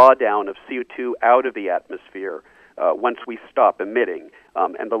the drawdown of CO2 out of the atmosphere once we stop emitting,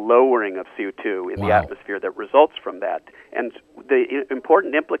 and the lowering of CO2 in the atmosphere that results from that. And the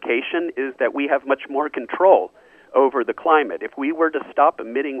important implication is that we have much more control over the climate. If we were to stop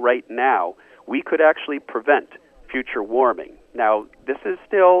emitting right now, we could actually prevent future warming. Now, this is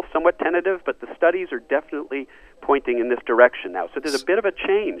still somewhat tentative, but the studies are definitely pointing in this direction now. So there's a bit of a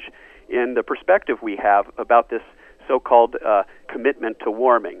change in the perspective we have about this so-called commitment to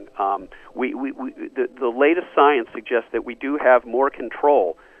warming. The latest science suggests that we do have more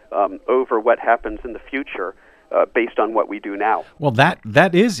control over what happens in the future based on what we do now. Well,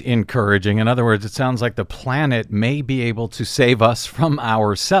 that is encouraging. In other words, it sounds like the planet may be able to save us from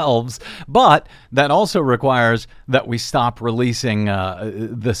ourselves, but that also requires that we stop releasing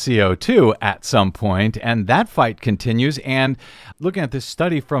the CO2 at some point, and that fight continues. And looking at this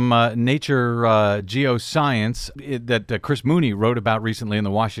study from Nature Geoscience that Chris Mooney wrote about recently in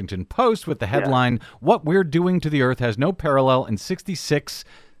the Washington Post with the headline, "What We're Doing to the Earth Has No Parallel in 66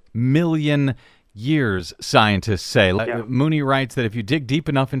 Million Years," scientists say. Mooney writes that if you dig deep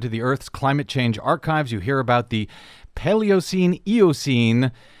enough into the Earth's climate change archives, you hear about the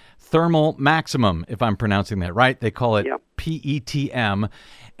Paleocene-Eocene thermal maximum, if I'm pronouncing that right. They call it PETM.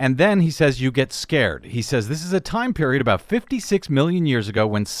 And then he says you get scared. He says this is a time period about 56 million years ago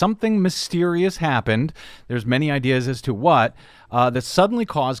when something mysterious happened. There's many ideas as to what, that suddenly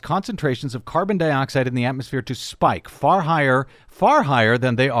caused concentrations of carbon dioxide in the atmosphere to spike far higher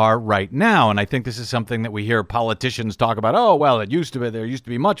than they are right now. And I think this is something that we hear politicians talk about. Oh, well, there used to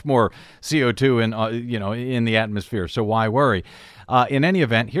be much more CO2 in the atmosphere. So why worry? In any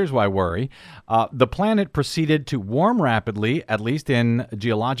event, here's why worry. The planet proceeded to warm rapidly, at least in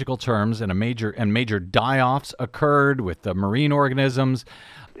geological terms, and major die-offs occurred with the marine organisms.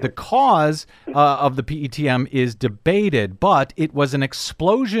 The cause of the PETM is debated, but it was an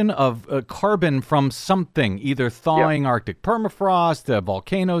explosion of carbon from something, either thawing Arctic permafrost,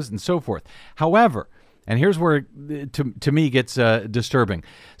 volcanoes, and so forth. However, and here's where to me gets disturbing.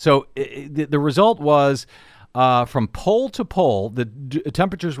 So the result was from pole to pole, the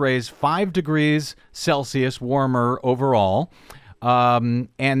temperatures raised 5 degrees Celsius warmer overall, and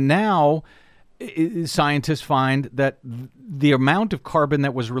now scientists find that the amount of carbon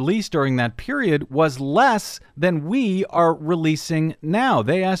that was released during that period was less than we are releasing now.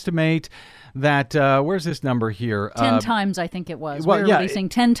 They estimate that, where's this number here? 10 times, I think it was. We're releasing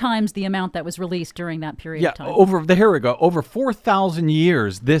 10 times the amount that was released during that period of time. Here we go. Over 4,000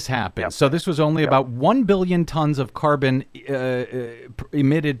 years this happened. So this was only about 1 billion tons of carbon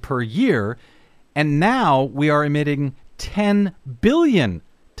emitted per year. And now we are emitting 10 billion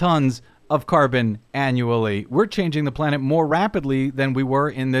tons of carbon annually. We're changing the planet more rapidly than we were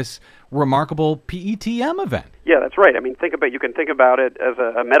in this remarkable PETM event. Yeah, that's right. I mean, you can think about it as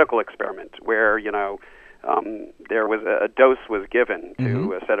a medical experiment where, there was a dose was given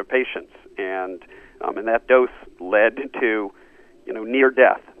to a set of patients, and that dose led to, near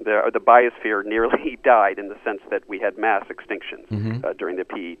death. The biosphere nearly died in the sense that we had mass extinctions during the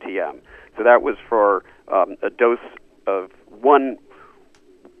PETM. So that was for a dose of one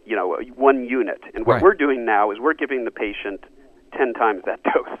unit. And what we're doing now is we're giving the patient 10 times that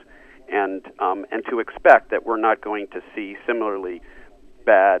dose, and to expect that we're not going to see similarly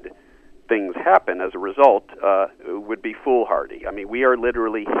bad things happen as a result would be foolhardy. I mean, we are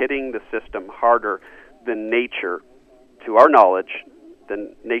literally hitting the system harder than nature, to our knowledge,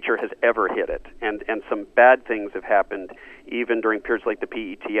 than nature has ever hit it. And some bad things have happened even during periods like the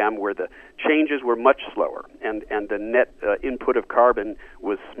PETM, where the changes were much slower and the net input of carbon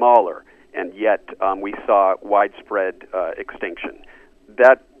was smaller, and yet we saw widespread extinction.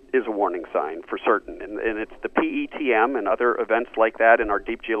 That is a warning sign for certain. And it's the PETM and other events like that in our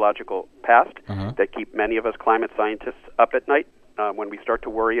deep geological past that keep many of us climate scientists up at night when we start to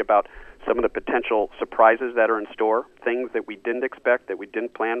worry about some of the potential surprises that are in store, things that we didn't expect, that we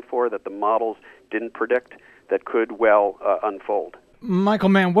didn't plan for, that the models didn't predict, that could well unfold. Michael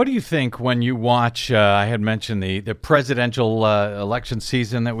Mann, what do you think when you watch, I had mentioned the presidential election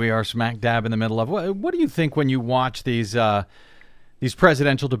season that we are smack dab in the middle of. What do you think when you watch these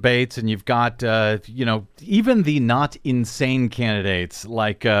presidential debates and you've got, even the not insane candidates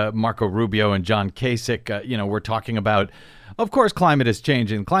like Marco Rubio and John Kasich, we're talking about, of course, climate is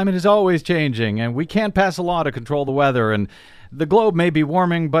changing. Climate is always changing, and we can't pass a law to control the weather. And the globe may be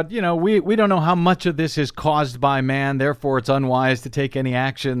warming, but, we don't know how much of this is caused by man. Therefore, it's unwise to take any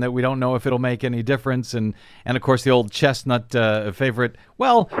action that we don't know if it'll make any difference. And of course, the old chestnut favorite,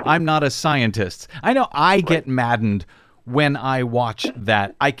 well, I'm not a scientist. I know I get maddened when I watch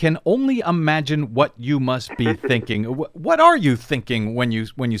that. I can only imagine what you must be thinking. What are you thinking when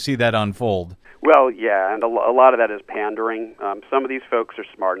you see that unfold? Well, yeah, and a lot of that is pandering. Some of these folks are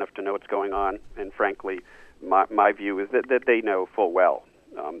smart enough to know what's going on, and frankly, my view is that they know full well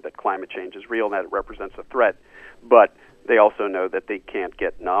that climate change is real and that it represents a threat, but they also know that they can't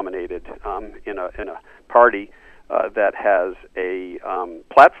get nominated in a party that has a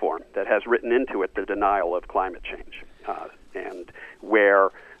platform that has written into it the denial of climate change, and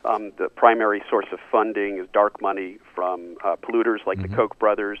where the primary source of funding is dark money from polluters like the Koch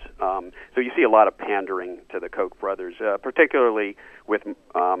brothers. So you see a lot of pandering to the Koch brothers, particularly with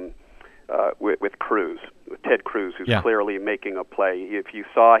Cruz, with Ted Cruz, who's clearly making a play. If you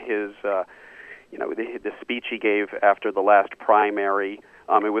saw his, the speech he gave after the last primary,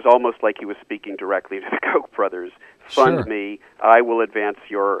 it was almost like he was speaking directly to the Koch brothers. Fund me, I will advance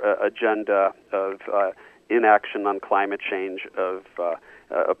your agenda of inaction on climate change, of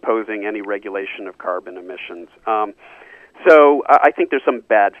opposing any regulation of carbon emissions. So I think there's some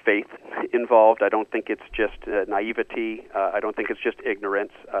bad faith involved. I don't think it's just naivety. I don't think it's just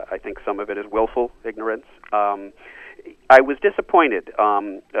ignorance. I think some of it is willful ignorance. I was disappointed.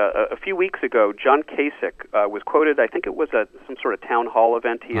 A few weeks ago, John Kasich was quoted, I think it was at some sort of town hall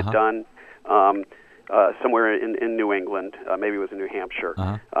event he had done somewhere in New England. Maybe it was in New Hampshire.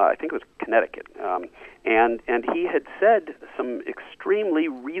 I think it was Connecticut. And he had said some extremely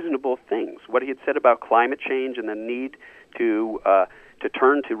reasonable things. What he had said about climate change and the need to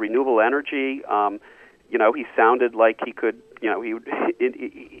turn to renewable energy. He sounded like he could.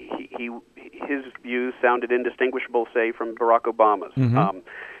 His views sounded indistinguishable, say, from Barack Obama's.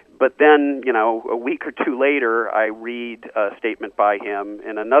 But then, a week or two later, I read a statement by him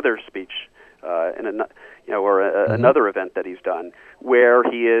in another speech, another event that he's done, where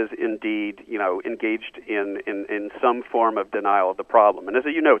he is indeed, engaged in some form of denial of the problem. And as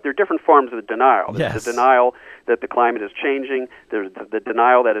you know, there are different forms of denial. There's the denial that the climate is changing. There's the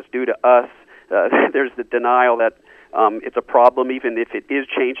denial that it's due to us. There's the denial that it's a problem even if it is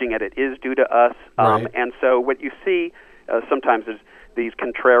changing and it is due to us. And so what you see sometimes is these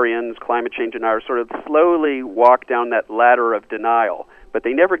contrarians, climate change deniers, sort of slowly walk down that ladder of denial, but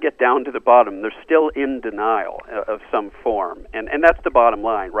they never get down to the bottom. They're still in denial of some form. And that's the bottom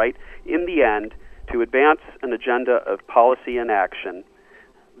line, right? In the end, to advance an agenda of policy and action,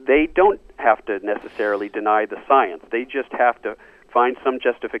 they don't have to necessarily deny the science. They just have to find some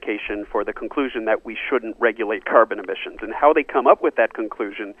justification for the conclusion that we shouldn't regulate carbon emissions. And how they come up with that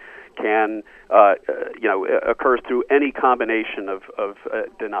conclusion can, occur through any combination of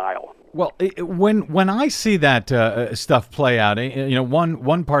denial. Well, when I see that stuff play out,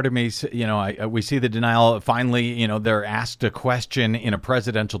 one part of me, we see the denial. Finally, they're asked a question in a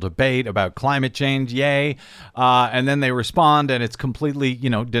presidential debate about climate change, yay, and then they respond, and it's completely,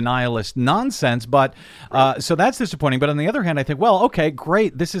 denialist nonsense. But so that's disappointing. But on the other hand, I think, well, okay,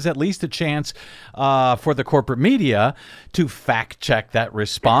 great. This is at least a chance for the corporate media to fact check that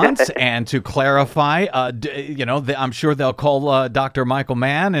response and to clarify. I'm sure they'll call Dr. Michael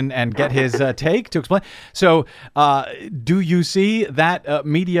Mann and get his take to explain. So do you see that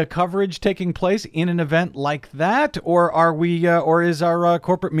media coverage taking place in an event like that, or are we, or is our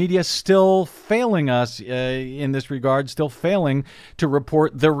corporate media still failing us in this regard, still failing to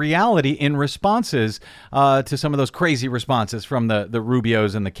report the reality in responses to some of those crazy responses from the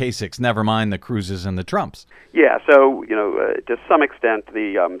Rubios and the Kasichs, never mind the Cruzes and the Trumps? Yeah, so to some extent,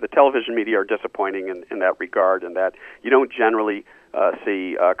 the television media are disappointing in that regard, in that you don't generally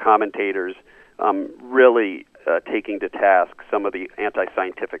see commentators really taking to task some of the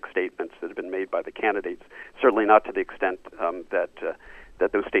anti-scientific statements that have been made by the candidates. Certainly not to the extent that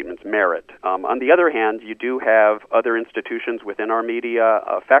those statements merit. On the other hand, you do have other institutions within our media.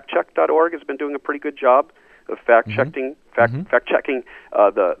 Factcheck.org has been doing a pretty good job of fact-checking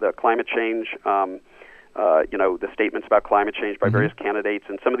the climate change. The statements about climate change by various candidates,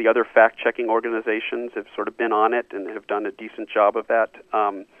 and some of the other fact-checking organizations have sort of been on it and have done a decent job of that.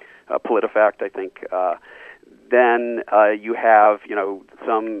 PolitiFact, I think. Then you have,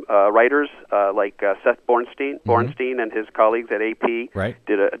 some writers like Seth Bornstein and his colleagues at AP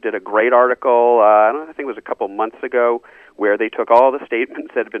did a great article. I think it was a couple months ago, where they took all the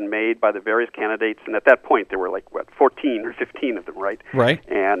statements that had been made by the various candidates, and at that point there were 14 or 15 of them, right?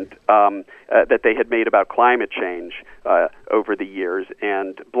 And that they had made about climate change over the years,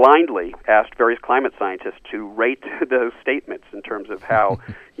 and blindly asked various climate scientists to rate those statements in terms of how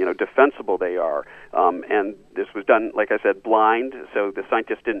defensible they are. And this was done, like I said, blind, so the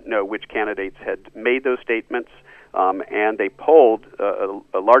scientists didn't know which candidates had made those statements, and they polled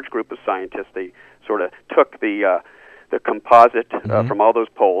a large group of scientists. They sort of took the composite from all those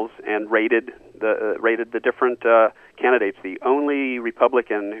polls and rated the different candidates. The only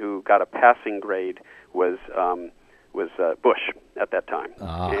Republican who got a passing grade was Bush at that time.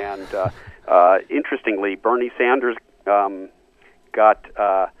 And interestingly, Bernie Sanders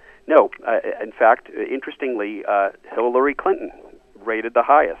interestingly, Hillary Clinton rated the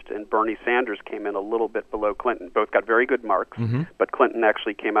highest, and Bernie Sanders came in a little bit below Clinton. Both got very good marks, but Clinton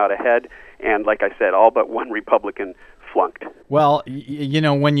actually came out ahead, and like I said, all but one Republican flunked. Well,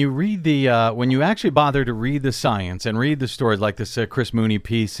 when you read when you actually bother to read the science and read the stories like this Chris Mooney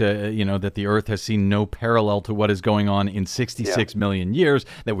piece, that the Earth has seen no parallel to what is going on in 66 million years,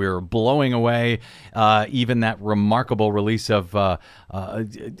 that we are blowing away, even that remarkable release of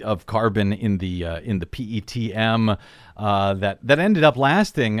carbon in the PETM. That ended up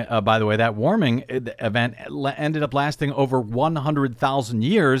lasting, by the way, that warming event ended up lasting over 100,000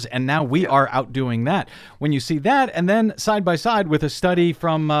 years, and now we are outdoing that. When you see that, and then side by side with a study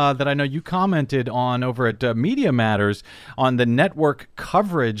from that I know you commented on over at Media Matters on the network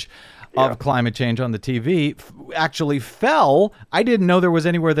coverage of climate change on the TV actually fell. I didn't know there was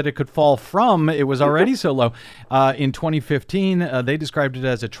anywhere that it could fall from. It was already so low. In 2015, they described it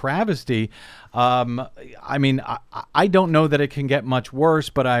as a travesty. I don't know that it can get much worse,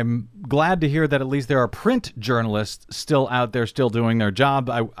 but I'm glad to hear that at least there are print journalists still out there, still doing their job.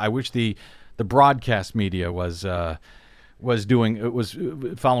 I wish the broadcast media was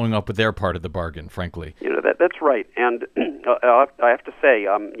following up with their part of the bargain, frankly. That's right. And I have to say,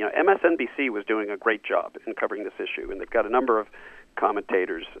 MSNBC was doing a great job in covering this issue, and they've got a number of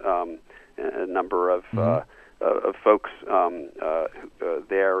commentators, a number of folks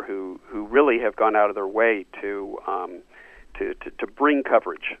there who really have gone out of their way to bring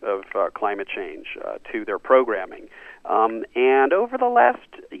coverage of climate change to their programming. And over the last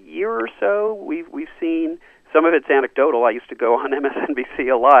year or so, we've seen. Some of it's anecdotal. I used to go on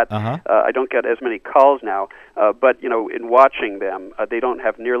MSNBC a lot. I don't get as many calls now, but in watching them, they don't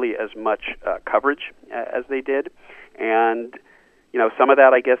have nearly as much coverage as they did, and some of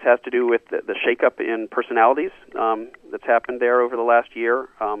that I guess has to do with the shakeup in personalities that's happened there over the last year.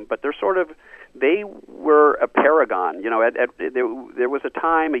 But they were a paragon. There was a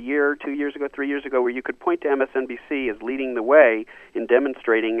time, a year, 2 years ago, 3 years ago, where you could point to MSNBC as leading the way in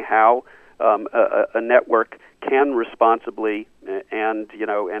demonstrating how a network can responsibly and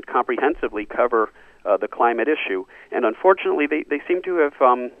comprehensively cover the climate issue. And unfortunately, they seem to have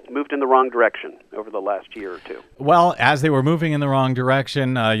moved in the wrong direction over the last year or two. Well, as they were moving in the wrong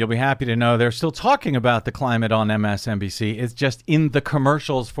direction, you'll be happy to know they're still talking about the climate on MSNBC. It's just in the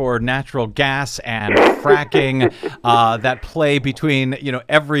commercials for natural gas and fracking that play between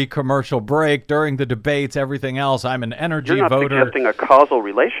every commercial break, during the debates, everything else. I'm an energy voter. You're not suggesting a causal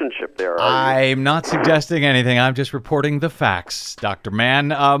relationship there, are you? I'm not suggesting anything. I'm just reporting the facts, Dr. Mann.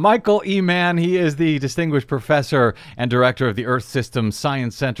 Michael E. Mann, he is the distinguished professor and director of the Earth System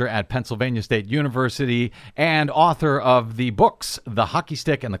Science Center at Pennsylvania State University and author of the books The Hockey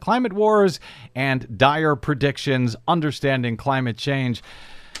Stick and the Climate Wars and Dire Predictions, Understanding Climate Change.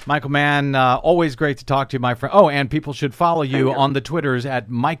 Michael Mann, always great to talk to you, my friend. Oh, and people should follow you on the Twitters at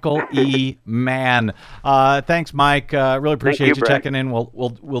Michael E. Mann. Thanks, Mike. Really appreciate you checking in.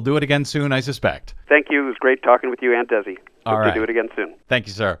 We'll do it again soon, I suspect. Thank you. It was great talking with you and Desi. Hope to do it again soon. Thank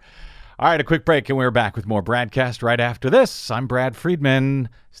you, sir. All right, a quick break, and we're back with more BradCast right after this. I'm Brad Friedman.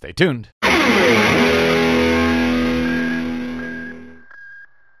 Stay tuned.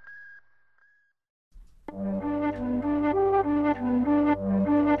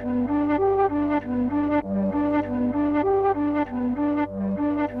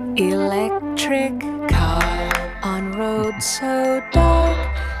 Electric car on road so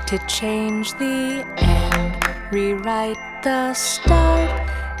dark, to change the end, rewrite the start.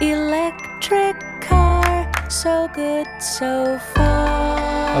 Electric car, so good so far.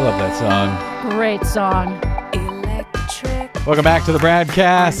 I love that song. Great song. Electric. Welcome back to the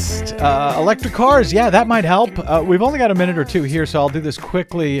BradCast. Electric cars, yeah, that might help. We've only got a minute or two here, so I'll do this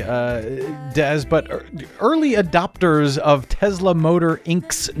quickly, Des. But early adopters of Tesla Motor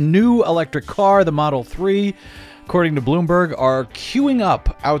Inc.'s new electric car, the Model 3, according to Bloomberg, are queuing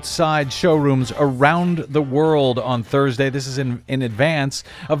up outside showrooms around the world on Thursday. This is in advance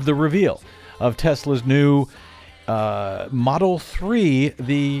of the reveal of Tesla's new Model 3,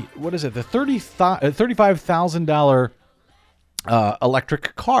 the $35,000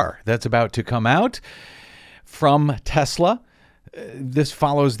 electric car that's about to come out from Tesla. This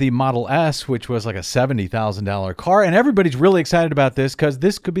follows the Model S, which was like a $70,000 car, and everybody's really excited about this because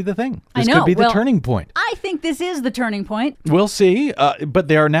this could be the thing. This could be the turning point. I think this is the turning point. We'll see, but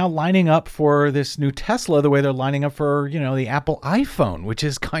they are now lining up for this new Tesla the way they're lining up for, the Apple iPhone, which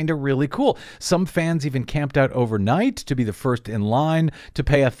is kind of really cool. Some fans even camped out overnight to be the first in line to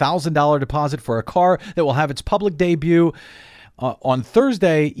pay a $1,000 deposit for a car that will have its public debut on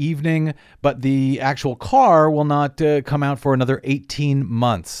Thursday evening, but the actual car will not come out for another 18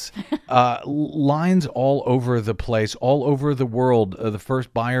 months. Lines all over the place, all over the world. The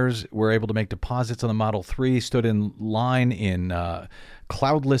first buyers were able to make deposits on the Model 3, stood in line in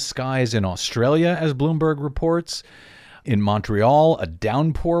cloudless skies in Australia, as Bloomberg reports. In Montreal, a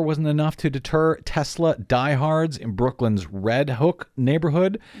downpour wasn't enough to deter Tesla diehards in Brooklyn's Red Hook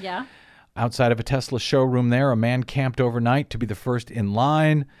neighborhood. Yeah. Outside of a Tesla showroom there, a man camped overnight to be the first in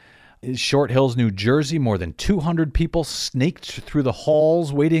line. In Short Hills, New Jersey, more than 200 people snaked through the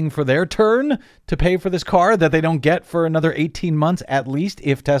halls waiting for their turn to pay for this car that they don't get for another 18 months at least,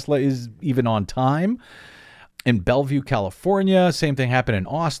 if Tesla is even on time. In Bellevue, California, same thing happened in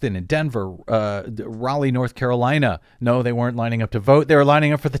Austin, in Denver, Raleigh, North Carolina. No, they weren't lining up to vote. They were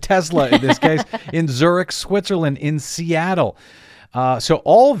lining up for the Tesla in this case. In Zurich, Switzerland, in Seattle. So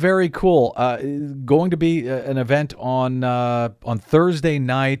all very cool. Going to be an event on Thursday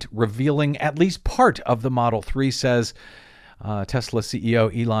night revealing at least part of the Model 3, says Tesla CEO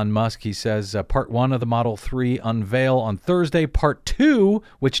Elon Musk. He says part 1 of the Model 3 unveil on Thursday. Part 2,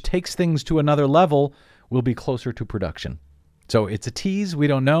 which takes things to another level, will be closer to production. So it's a tease. We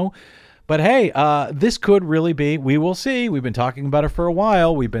don't know. But hey, this could really be, we will see. We've been talking about it for a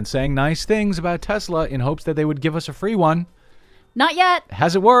while. We've been saying nice things about Tesla in hopes that they would give us a free one. Not yet.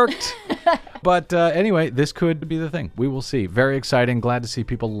 Hasn't worked. But anyway, this could be the thing. We will see. Very exciting. Glad to see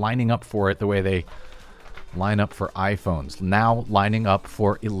people lining up for it the way they line up for iPhones. Now lining up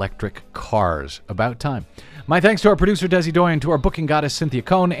for electric cars. About time. My thanks to our producer, Desi Doyen, to our booking goddess, Cynthia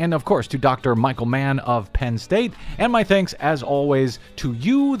Cohn, and of course to Dr. Michael Mann of Penn State. And my thanks, as always, to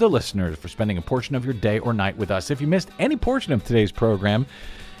you, the listeners, for spending a portion of your day or night with us. If you missed any portion of today's program,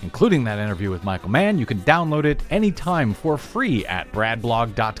 including that interview with Michael Mann, you can download it anytime for free at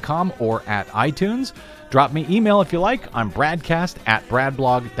bradblog.com or at iTunes. Drop me email if you like. I'm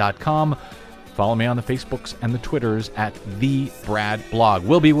bradcast@bradblog.com. Follow me on the Facebooks and the Twitters at @TheBradBlog.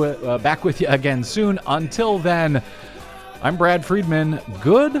 We'll be back with you again soon. Until then, I'm Brad Friedman.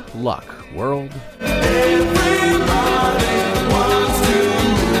 Good luck, world. Everybody.